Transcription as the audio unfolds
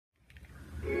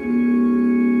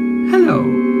Hello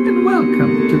and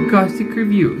welcome to Caustic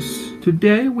Reviews.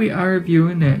 Today we are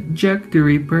reviewing a Jack the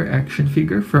Ripper action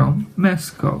figure from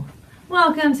Mezco.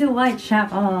 Welcome to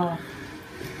Whitechapel.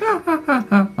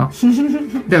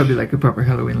 That would be like a proper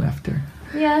Halloween laughter.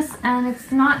 Yes, and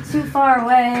it's not too far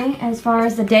away as far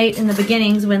as the date in the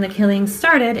beginnings when the killings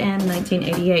started in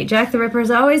 1988. Jack the Ripper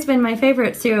has always been my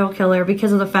favorite serial killer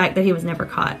because of the fact that he was never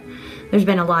caught. There's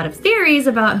been a lot of theories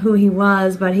about who he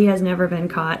was, but he has never been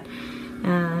caught.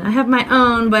 I have my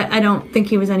own, but I don't think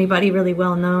he was anybody really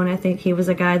well known. I think he was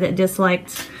a guy that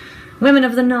disliked women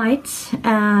of the night,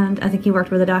 and I think he worked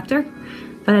with a doctor,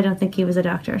 but I don't think he was a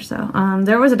doctor. So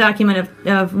there was a document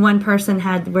of one person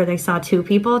had where they saw two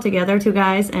people together, two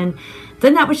guys, and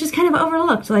then that was just kind of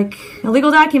overlooked, like a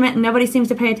legal document, and nobody seems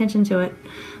to pay attention to it.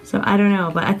 So I don't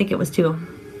know, but I think it was two.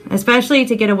 Especially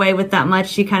to get away with that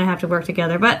much, you kind of have to work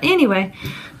together. But anyway,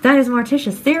 that is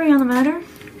Morticia's theory on the matter.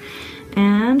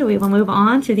 And we will move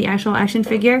on to the actual action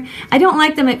figure. I don't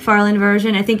like the McFarlane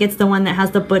version. I think it's the one that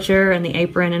has the butcher and the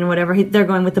apron and whatever. They're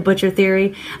going with the butcher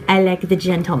theory. I like the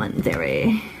gentleman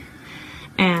theory.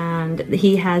 And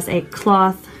he has a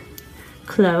cloth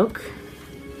cloak.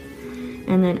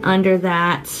 And then under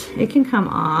that, it can come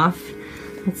off.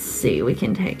 Let's see, we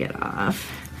can take it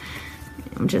off.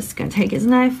 I'm just going to take his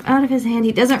knife out of his hand.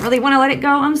 He doesn't really want to let it go.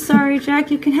 I'm sorry,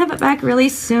 Jack. You can have it back really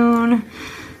soon.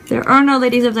 There are no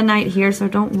ladies of the night here, so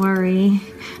don't worry.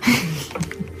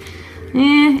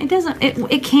 It doesn't,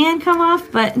 it can come off,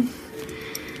 but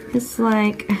it's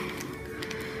like,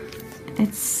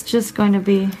 it's just going to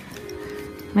be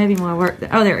maybe more work.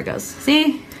 Oh, there it goes.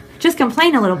 See? Just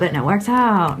complain a little bit and it works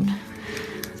out.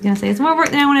 I was going to say, it's more work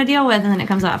than I want to deal with, and then it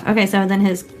comes off. Okay, so then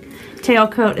his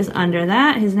tailcoat is under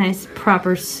that. His nice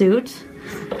proper suit.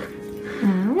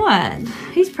 What?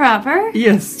 He's proper.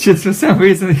 Yes, just for some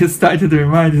reason he started to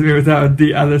remind me without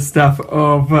the other stuff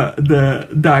of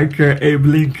the darker Abe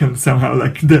Lincoln somehow,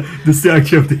 like the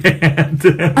structure of the hand.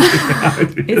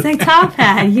 It's a top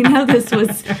hat. You know this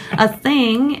was a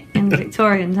thing in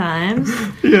Victorian times.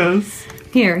 Yes.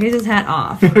 Here's his hat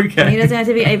off. Okay. He doesn't have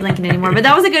to be Abe Lincoln anymore. But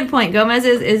that was a good point. Gomez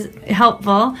is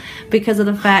helpful because of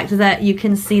the fact that you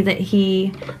can see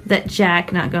that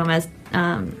Jack, not Gomez,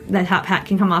 that top hat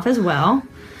can come off as well.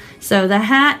 So the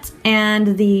hat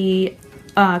and the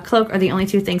cloak are the only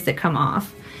two things that come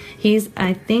off. He's,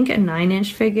 I think, a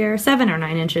 9-inch figure, 7 or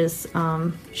 9 inches.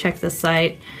 Check the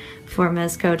site for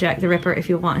Mezco Jack the Ripper if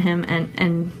you want him,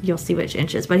 and you'll see which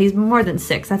inches. But he's more than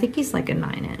 6. I think he's like a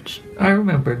 9-inch. I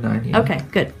remember 9. Yeah. Okay,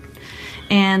 good.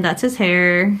 And that's his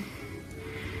hair.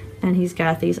 And he's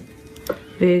got these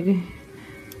big,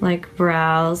 like,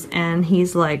 brows, and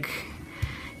he's like,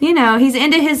 you know, he's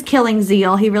into his killing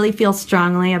zeal. He really feels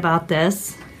strongly about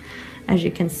this, as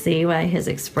you can see by his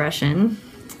expression.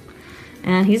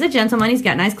 And he's a gentleman. He's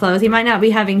got nice clothes. He might not be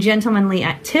having gentlemanly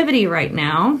activity right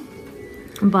now,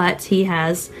 but he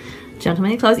has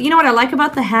gentlemanly clothes. You know what I like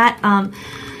about the hat?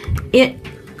 It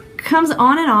comes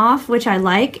on and off, which I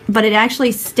like, but it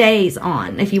actually stays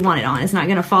on if you want it on. It's not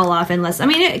going to fall off unless, I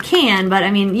mean, it can, but I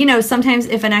mean, you know, sometimes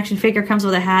if an action figure comes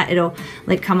with a hat, it'll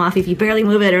like come off if you barely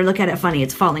move it or look at it funny,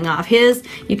 it's falling off. His,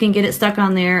 you can get it stuck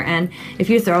on there, and if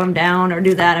you throw him down or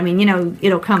do that, I mean, you know,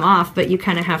 it'll come off, but you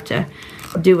kind of have to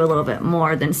do a little bit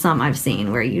more than some I've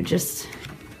seen where you just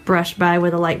brush by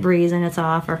with a light breeze and it's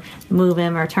off, or move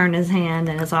him or turn his hand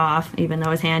and it's off, even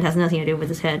though his hand has nothing to do with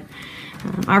his head.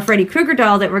 Our Freddy Krueger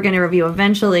doll that we're going to review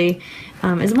eventually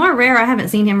is more rare. I haven't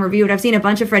seen him reviewed. I've seen a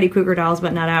bunch of Freddy Krueger dolls,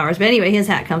 but not ours. But anyway, his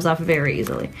hat comes off very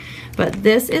easily. But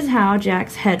this is how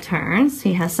Jack's head turns.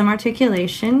 He has some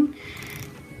articulation,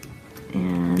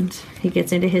 and he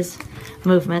gets into his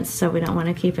movements, so we don't want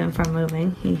to keep him from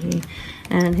moving.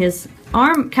 And his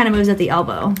arm kind of moves at the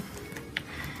elbow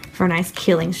for nice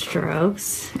killing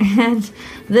strokes. And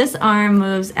this arm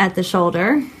moves at the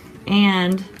shoulder,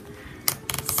 and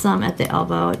some at the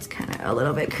elbow. It's kind of a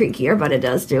little bit creakier, but it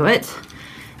does do it.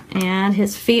 And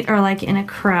his feet are like in a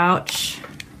crouch,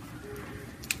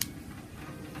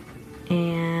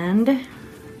 and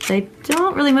they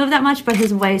don't really move that much, but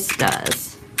his waist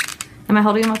does. Am I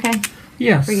holding him okay?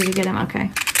 Yes. For you to get him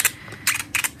okay.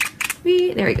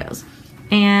 There he goes.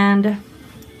 And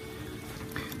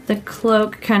the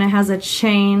cloak kind of has a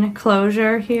chain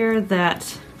closure here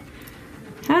that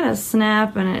had a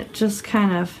snap, and it just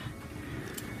kind of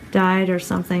died or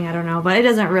something, I don't know, but it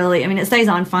doesn't really, I mean, it stays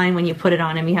on fine when you put it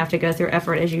on him. You have to go through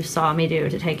effort, as you saw me do,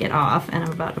 to take it off, and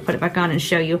I'm about to put it back on and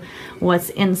show you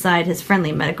what's inside his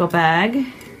friendly medical bag.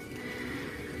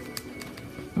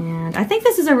 And I think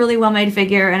this is a really well-made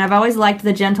figure, and I've always liked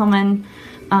the gentleman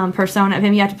persona of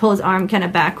him. You have to pull his arm kind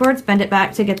of backwards, bend it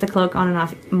back to get the cloak on and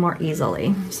off more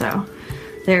easily. So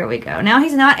There we go. Now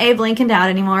he's not Abe Lincoln out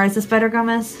anymore. Is this better,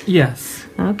 Gomez? Yes.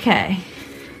 Okay.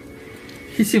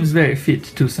 He seems very fit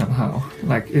too somehow.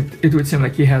 Like it would seem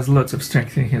like he has lots of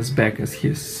strength in his back as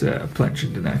he's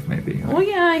plunging the knife maybe. Well,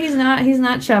 yeah, he's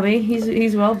not chubby.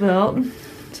 He's well built.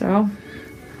 So,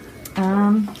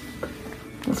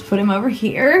 let's put him over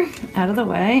here, out of the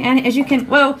way. And as you can,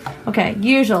 whoa, okay,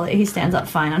 usually he stands up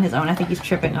fine on his own. I think he's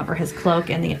tripping over his cloak,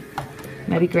 and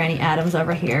maybe Granny Adams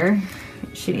over here.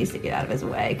 She needs to get out of his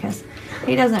way because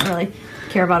he doesn't really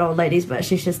care about old ladies, but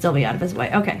she should still be out of his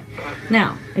way. Okay,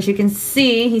 now, as you can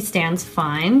see, he stands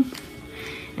fine.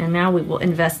 And now we will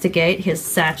investigate his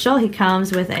satchel. He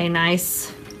comes with a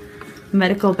nice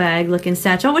medical bag looking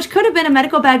satchel, which could have been a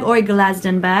medical bag or a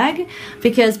Glasden bag,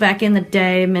 because back in the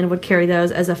day men would carry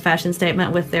those as a fashion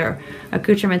statement with their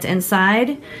accoutrements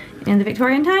inside in the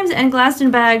Victorian times. And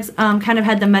Glasden bags kind of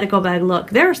had the medical bag look.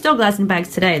 There are still Glasden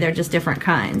bags today, they're just different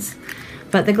kinds,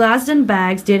 but the Glasden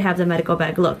bags did have the medical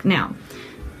bag look. Now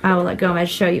I will let Gomez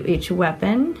show you each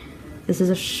weapon. This is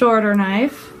a shorter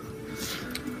knife.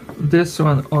 This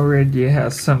one already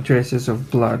has some traces of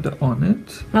blood on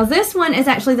it. Now this one is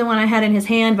actually the one I had in his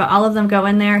hand, but all of them go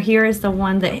in there. Here is the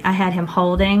one that I had him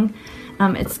holding.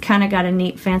 It's kind of got a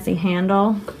neat fancy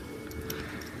handle.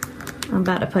 I'm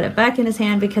about to put it back in his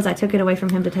hand because I took it away from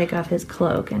him to take off his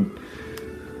cloak, and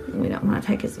we don't want to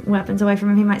take his weapons away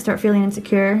from him. He might start feeling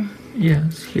insecure.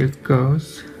 Yes, here it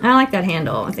goes. I like that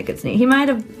handle. I think it's neat. He might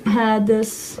have had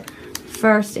this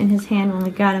first in his hand when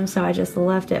we got him, so I just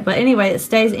left it. But anyway, it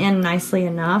stays in nicely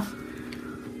enough.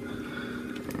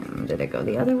 Did it go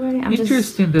the other way?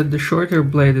 Interesting that the shorter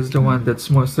blade is the one that's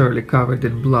more thoroughly covered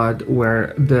in blood,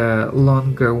 where the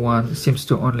longer one seems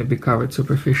to only be covered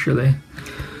superficially.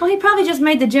 Well, he probably just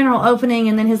made the general opening,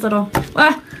 and then his little,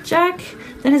 Jack,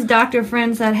 then his doctor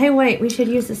friend said, hey, wait, we should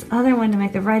use this other one to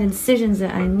make the right incisions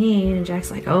that I need. And Jack's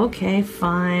like, okay,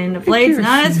 fine. The blade's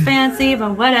not as fancy,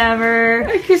 but whatever.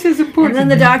 I guess it's important. And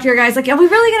then the doctor guy's like, are we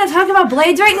really going to talk about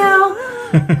blades right now?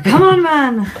 Come on,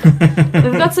 man.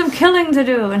 We've got some killing to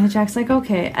do. And Jack's like,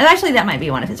 okay. And actually, that might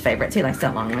be one of his favorites. He likes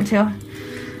that long one, too.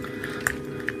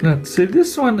 Let's see,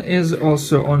 this one is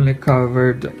also only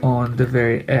covered on the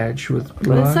very edge with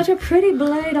blood. But it's such a pretty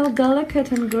blade, all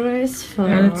delicate and graceful.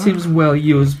 And it seems well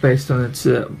used based on its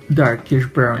darkish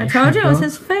brownish I told you it was handle.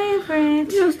 his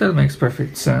favorite. Yes, that makes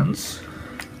perfect sense.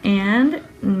 And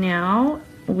now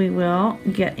we will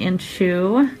get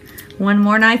into one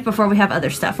more knife before we have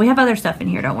other stuff. We have other stuff in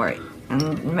here, don't worry.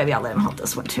 Maybe I'll let him hold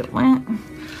this one too.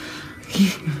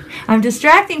 I'm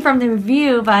distracting from the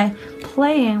review by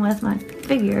playing with my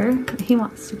figure. He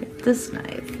wants to get this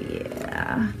knife.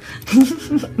 Yeah.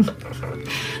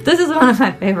 This is one of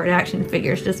my favorite action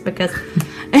figures just because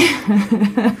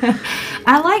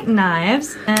I like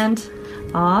knives, and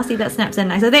see, that snaps in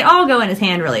nice. So they all go in his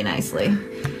hand really nicely.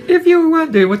 If you were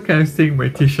wondering what kind of thing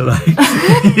Morticia likes,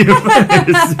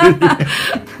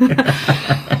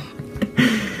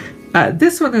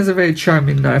 this one is a very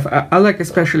charming knife. I like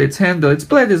especially its handle. Its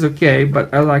blade is okay,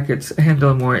 but I like its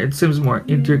handle more. It seems more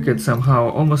intricate somehow,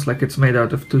 almost like it's made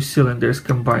out of two cylinders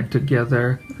combined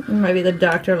together. Maybe the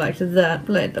doctor liked that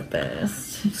blade the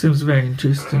best. It seems very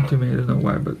interesting to me. I don't know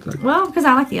why, but... Well, because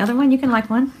I like the other one. You can like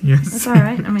one. Yes. That's all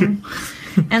right. I mean...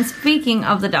 And speaking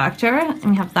of the doctor, let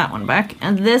me have that one back.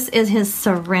 And this is his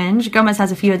syringe. Gomez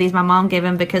has a few of these. My mom gave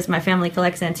him because my family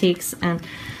collects antiques, and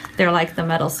they're like the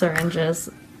metal syringes.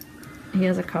 He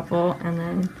has a couple, and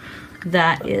then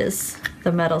that is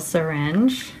the metal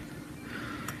syringe.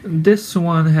 This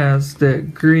one has the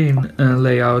green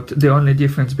layout. The only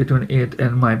difference between it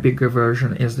and my bigger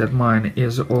version is that mine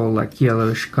is all like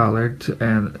yellowish colored,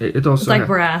 and it also... It's like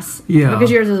brass. Yeah.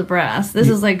 Because yours is brass. This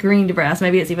is like green to brass.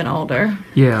 Maybe it's even older.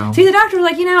 Yeah. See, the doctor was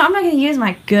like, I'm not going to use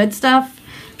my good stuff.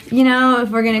 If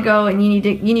we're going to go and you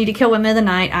need to kill women of the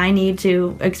night, I need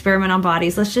to experiment on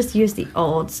bodies. Let's just use the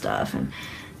old stuff and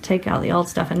take out the old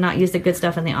stuff and not use the good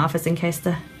stuff in the office in case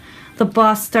the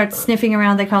boss starts sniffing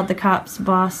around. They called the cops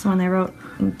boss when they wrote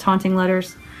taunting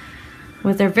letters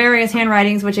with their various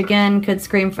handwritings, which again could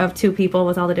scream of two people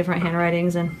with all the different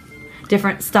handwritings and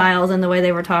different styles in the way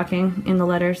they were talking in the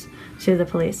letters to the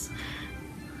police.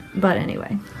 But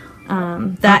anyway,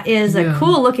 that is a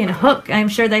cool looking hook. I'm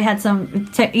sure they had some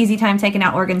easy time taking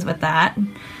out organs with that.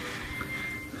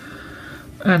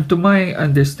 And to my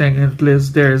understanding, at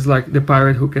least, there's like the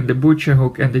pirate hook and the butcher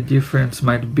hook, and the difference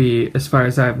might be, as far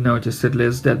as I've noticed at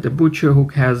least, that the butcher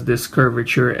hook has this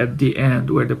curvature at the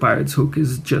end where the pirate's hook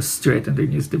is just straight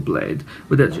underneath the blade.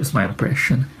 But that's just my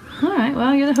impression. All right,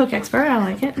 well, you're the hook expert. I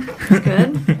like it. That's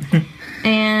good.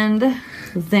 And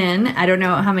then, I don't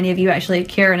know how many of you actually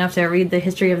care enough to read the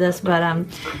history of this, but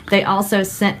they also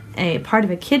sent a part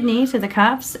of a kidney to the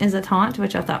cops as a taunt,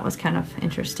 which I thought was kind of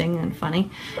interesting and funny.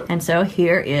 And so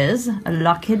here is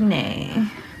La Kidney.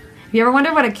 If you ever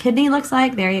wonder what a kidney looks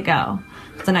like, there you go.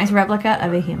 It's a nice replica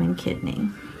of a human kidney.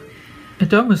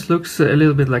 It almost looks a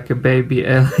little bit like a baby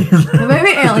alien. A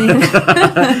baby alien.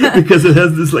 Because it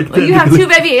has this like... Well, you have two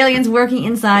baby aliens working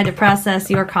inside to process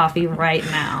your coffee right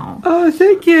now. Oh,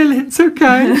 thank you, Ellen. So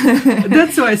kind.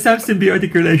 That's why some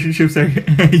symbiotic relationships are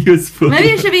useful. Maybe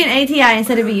it should be an ATI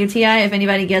instead of a UTI if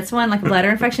anybody gets one, like a bladder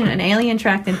infection, an alien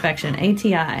tract infection,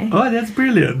 ATI. Oh, that's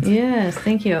brilliant. Yes,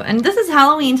 thank you. And this is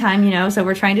Halloween time, you know, so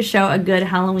we're trying to show a good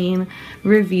Halloween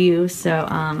review. So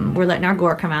we're letting our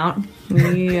gore come out.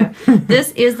 Yeah.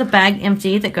 This is the bag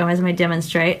empty that Gomez may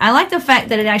demonstrate. I like the fact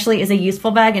that it actually is a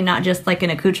useful bag and not just like an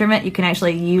accoutrement. You can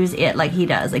actually use it like he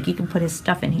does. Like you can put his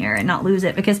stuff in here and not lose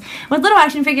it, because with little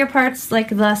action figure parts like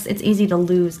this, it's easy to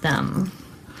lose them.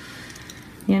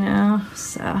 You know,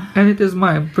 so. And it is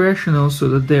my impression also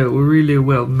that they were really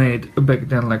well made back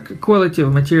then, like quality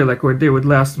of material, like where they would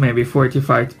last maybe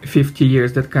 45, 50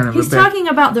 years, that kind of He's a bag. talking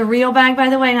about the real bag, by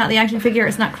the way, not the action figure.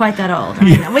 It's not quite that old. I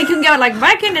mean, we can go like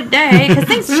back in the day, because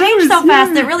things change so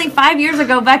fast that really 5 years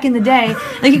ago back in the day,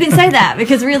 like you can say that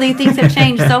because really things have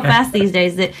changed so fast these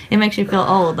days that it makes you feel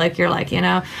old. Like you're like, you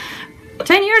know,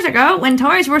 10 years ago, when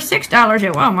toys were $6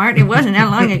 at Walmart, it wasn't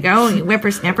that long ago, you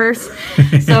whippersnippers.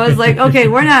 So it's like, okay,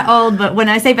 we're not old, but when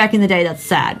I say back in the day, that's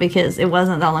sad because it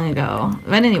wasn't that long ago.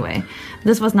 But anyway,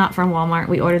 this was not from Walmart.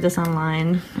 We ordered this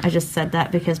online. I just said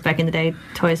that because back in the day,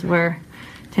 toys were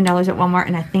 $10 at Walmart,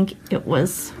 and I think it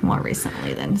was more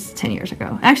recently than 10 years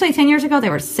ago. Actually, 10 years ago, they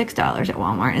were $6 at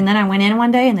Walmart, and then I went in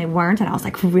one day, and they weren't, and I was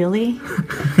like, really?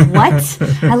 What?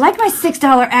 I like my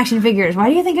 $6 action figures. Why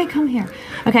do you think I come here?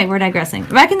 Okay, we're digressing.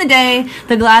 Back in the day,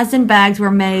 the Glasden bags were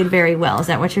made very well. Is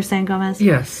that what you're saying, Gomez?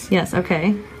 Yes. Yes,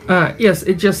 okay. Yes,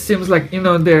 it just seems like, you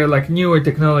know, they're like newer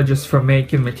technologies for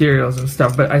making materials and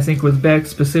stuff, but I think with bags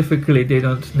specifically, they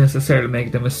don't necessarily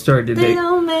make them as sturdy. They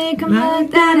don't make them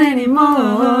like that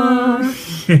anymore.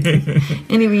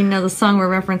 Any of you know the song we're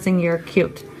referencing, you're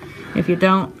cute. If you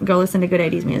don't, go listen to good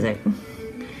 80s music.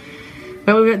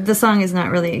 But the song is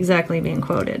not really exactly being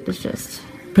quoted. It's just...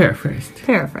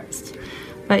 Paraphrased.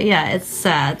 But yeah, it's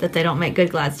sad that they don't make good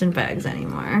Gladstone bags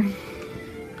anymore.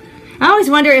 I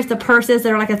always wonder if the purses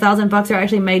that are like $1,000 are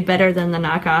actually made better than the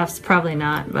knockoffs. Probably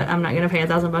not, but I'm not going to pay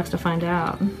 $1,000 to find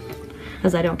out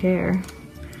because I don't care.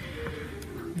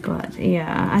 But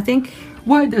yeah, I think...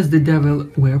 Why does the devil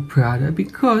wear Prada?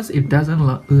 Because it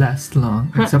doesn't last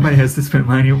long. And somebody has to spend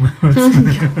money on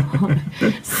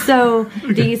it. So,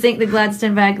 do you think the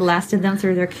Gladstone bag lasted them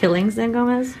through their killings then,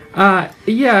 Gomez?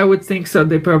 Yeah, I would think so.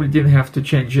 They probably didn't have to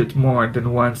change it more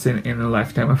than once in a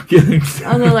lifetime of killings.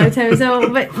 On the lifetime.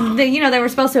 So, but, they were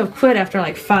supposed to have quit after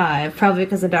like 5, probably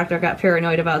because the doctor got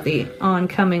paranoid about the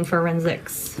oncoming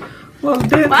forensics. Well,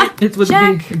 then it would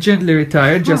Jack. be gently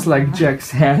retired, just like Jack's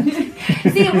hat.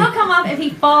 See, it will come off if he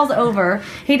falls over.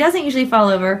 He doesn't usually fall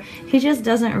over. He just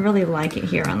doesn't really like it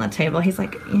here on the table. He's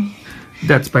like...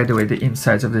 That's, by the way, the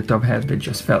insides of the top hat that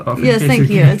just fell off. Yes, thank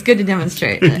you. It's good to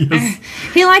demonstrate. Yes.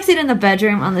 He likes it in the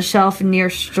bedroom on the shelf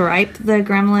near Stripe, the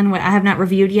gremlin. I have not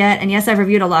reviewed yet. And yes, I've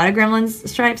reviewed a lot of gremlins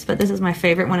Stripes, but this is my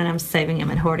favorite one, and I'm saving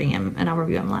him and hoarding him, and I'll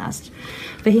review him last.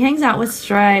 But he hangs out with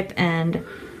Stripe and...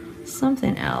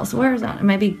 something else. Where is that?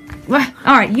 Maybe... All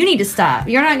right, you need to stop.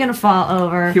 You're not going to fall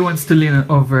over. He wants to lean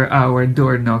over our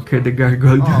door knocker, the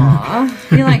gargoyle.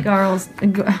 Aww. You like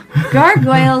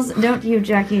gargoyles, don't you,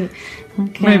 Jackie?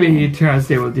 Okay. Maybe he tries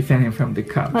they will defend him from the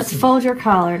cops. Let's fold your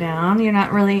collar down. You're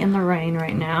not really in the rain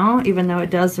right now, even though it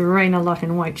does rain a lot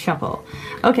in Whitechapel.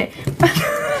 Okay.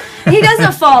 He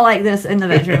doesn't fall like this in the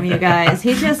bedroom, you guys.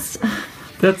 He just...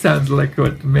 That sounds like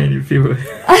what many people...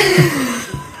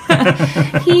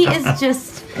 He is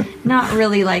just not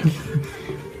really like,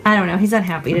 I don't know, he's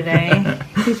unhappy today.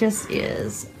 He just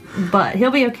is. But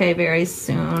he'll be okay very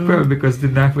soon. Probably because the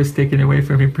knife was taken away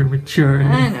from him prematurely.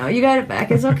 I know, you got it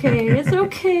back. It's okay. It's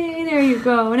okay. There you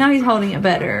go. Now he's holding it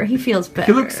better. He feels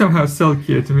better. He looks somehow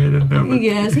sulky to me, I don't know. But...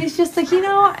 Yes, he's just like,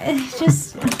 it's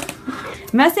just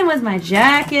messing with my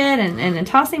jacket and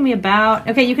tossing me about.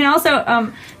 Okay, you can also,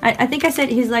 I think I said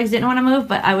his legs didn't want to move,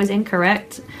 but I was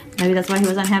incorrect. Maybe that's why he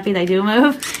was unhappy. They do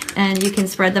move. And you can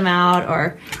spread them out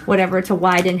or whatever to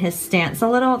widen his stance a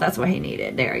little. That's what he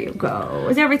needed. There you go.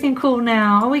 Is everything cool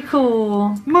now? Are we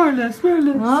cool? More or less, more or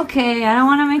less. Okay, I don't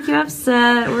want to make you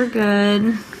upset. We're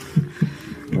good.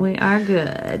 We are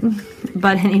good.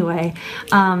 But anyway,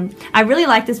 I really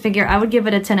like this figure. I would give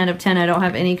it a 10 out of 10. I don't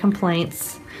have any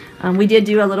complaints. We did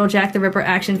do a little Jack the Ripper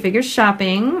action figure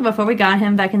shopping before we got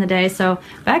him back in the day. So,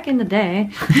 back in the day.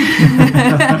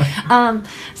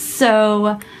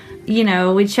 So, you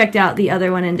know, we checked out the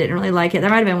other one and didn't really like it. There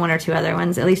might have been one or two other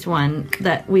ones, at least one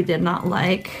that we did not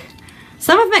like.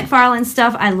 Some of McFarlane's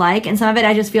stuff I like, and some of it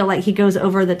I just feel like he goes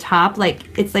over the top.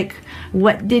 Like, it's like,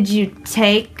 what did you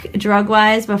take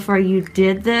drug-wise before you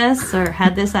did this or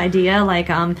had this idea? Like,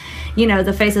 you know,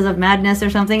 the Faces of Madness or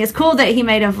something. It's cool that he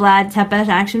made a Vlad Tepes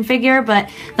action figure, but,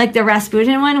 like, the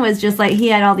Rasputin one was just, like, he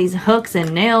had all these hooks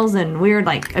and nails and weird,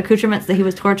 like, accoutrements that he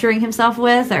was torturing himself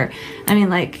with, or, I mean,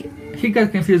 like... He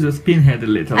got confused with Pinhead a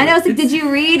little. I know. It's like, did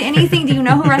you read anything? Do you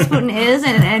know who Rasputin is?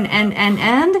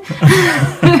 And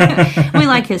we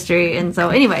like history, and so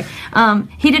anyway,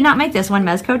 he did not make this one.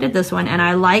 Mezco did this one, and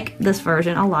I like this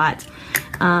version a lot.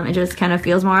 It just kind of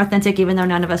feels more authentic, even though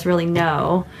none of us really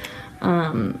know,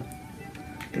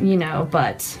 you know.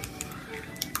 But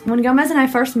when Gomez and I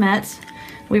first met,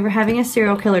 we were having a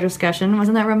serial killer discussion.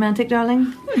 Wasn't that romantic,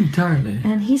 darling? Entirely.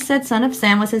 And he said Son of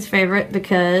Sam was his favorite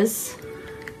because,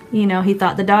 you know, he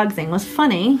thought the dog thing was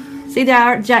funny. See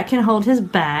there, Jack can hold his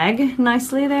bag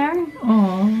nicely there.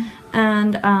 Aww.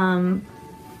 And,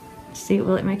 see,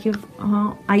 will it make you...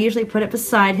 Oh, I usually put it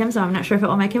beside him, so I'm not sure if it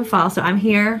will make him fall. So I'm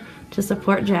here to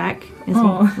support Jack as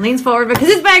he leans forward because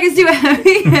his bag is too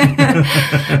heavy.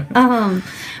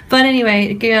 But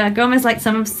anyway, Gomez liked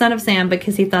Son of Sam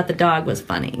because he thought the dog was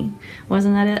funny.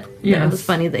 Wasn't that it? Yeah. It was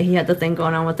funny that he had the thing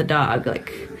going on with the dog,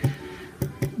 like...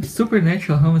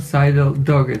 Supernatural homicidal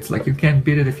dog. It's like you can't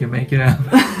beat it if you make it up.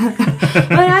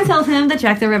 But I told him that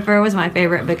Jack the Ripper was my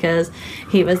favorite because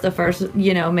he was the first,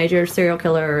 you know, major serial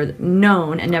killer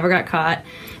known and never got caught.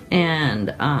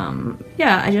 And,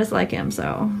 yeah, I just like him,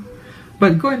 so...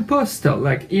 But going postal,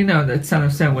 like, you know that Son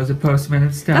of Sam was a postman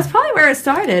and stuff. That's probably where it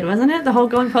started, wasn't it? The whole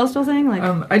going postal thing? Like,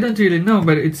 I don't really know,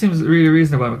 but it seems really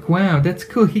reasonable. I'm like, wow, that's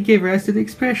cool. He gave rise to the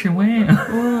expression,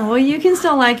 wow. well, you can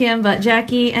still like him, but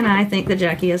Jackie and I think that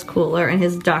Jackie is cooler and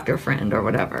his doctor friend or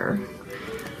whatever.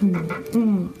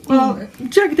 Well,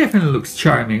 Jack definitely looks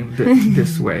charming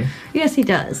this way. Yes, he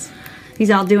does.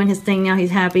 He's all doing his thing now. He's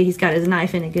happy. He's got his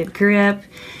knife in a good grip,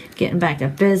 getting back to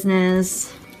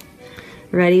business.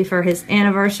 Ready for his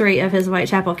anniversary of his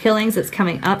Whitechapel killings. It's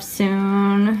coming up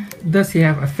soon. Does he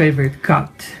have a favorite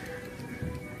cut?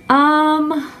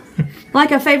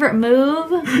 Like a favorite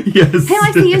move? Yes. He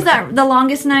likes to use the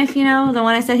longest knife, you know, the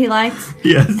one I said he liked.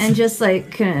 Yes. And just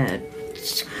like, you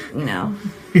know,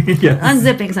 yes.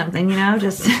 unzipping something, you know,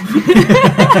 just...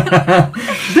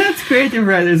 That's creative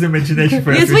writer's imagination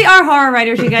for Yes, everything. we are horror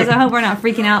writers, you guys. I hope we're not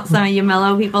freaking out some of you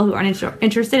mellow people who aren't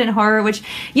interested in horror, which,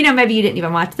 you know, maybe you didn't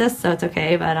even watch this, so it's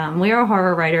okay. But we are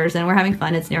horror writers, and we're having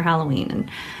fun. It's near Halloween, and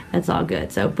it's all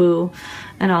good. So boo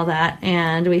and all that.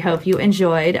 And we hope you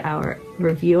enjoyed our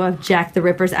review of Jack the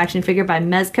Ripper's action figure by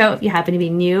Mezco. If you happen to be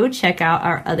new, check out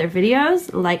our other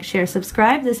videos. Like, share,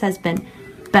 subscribe. This has been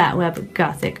Batweb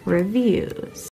Gothic Reviews.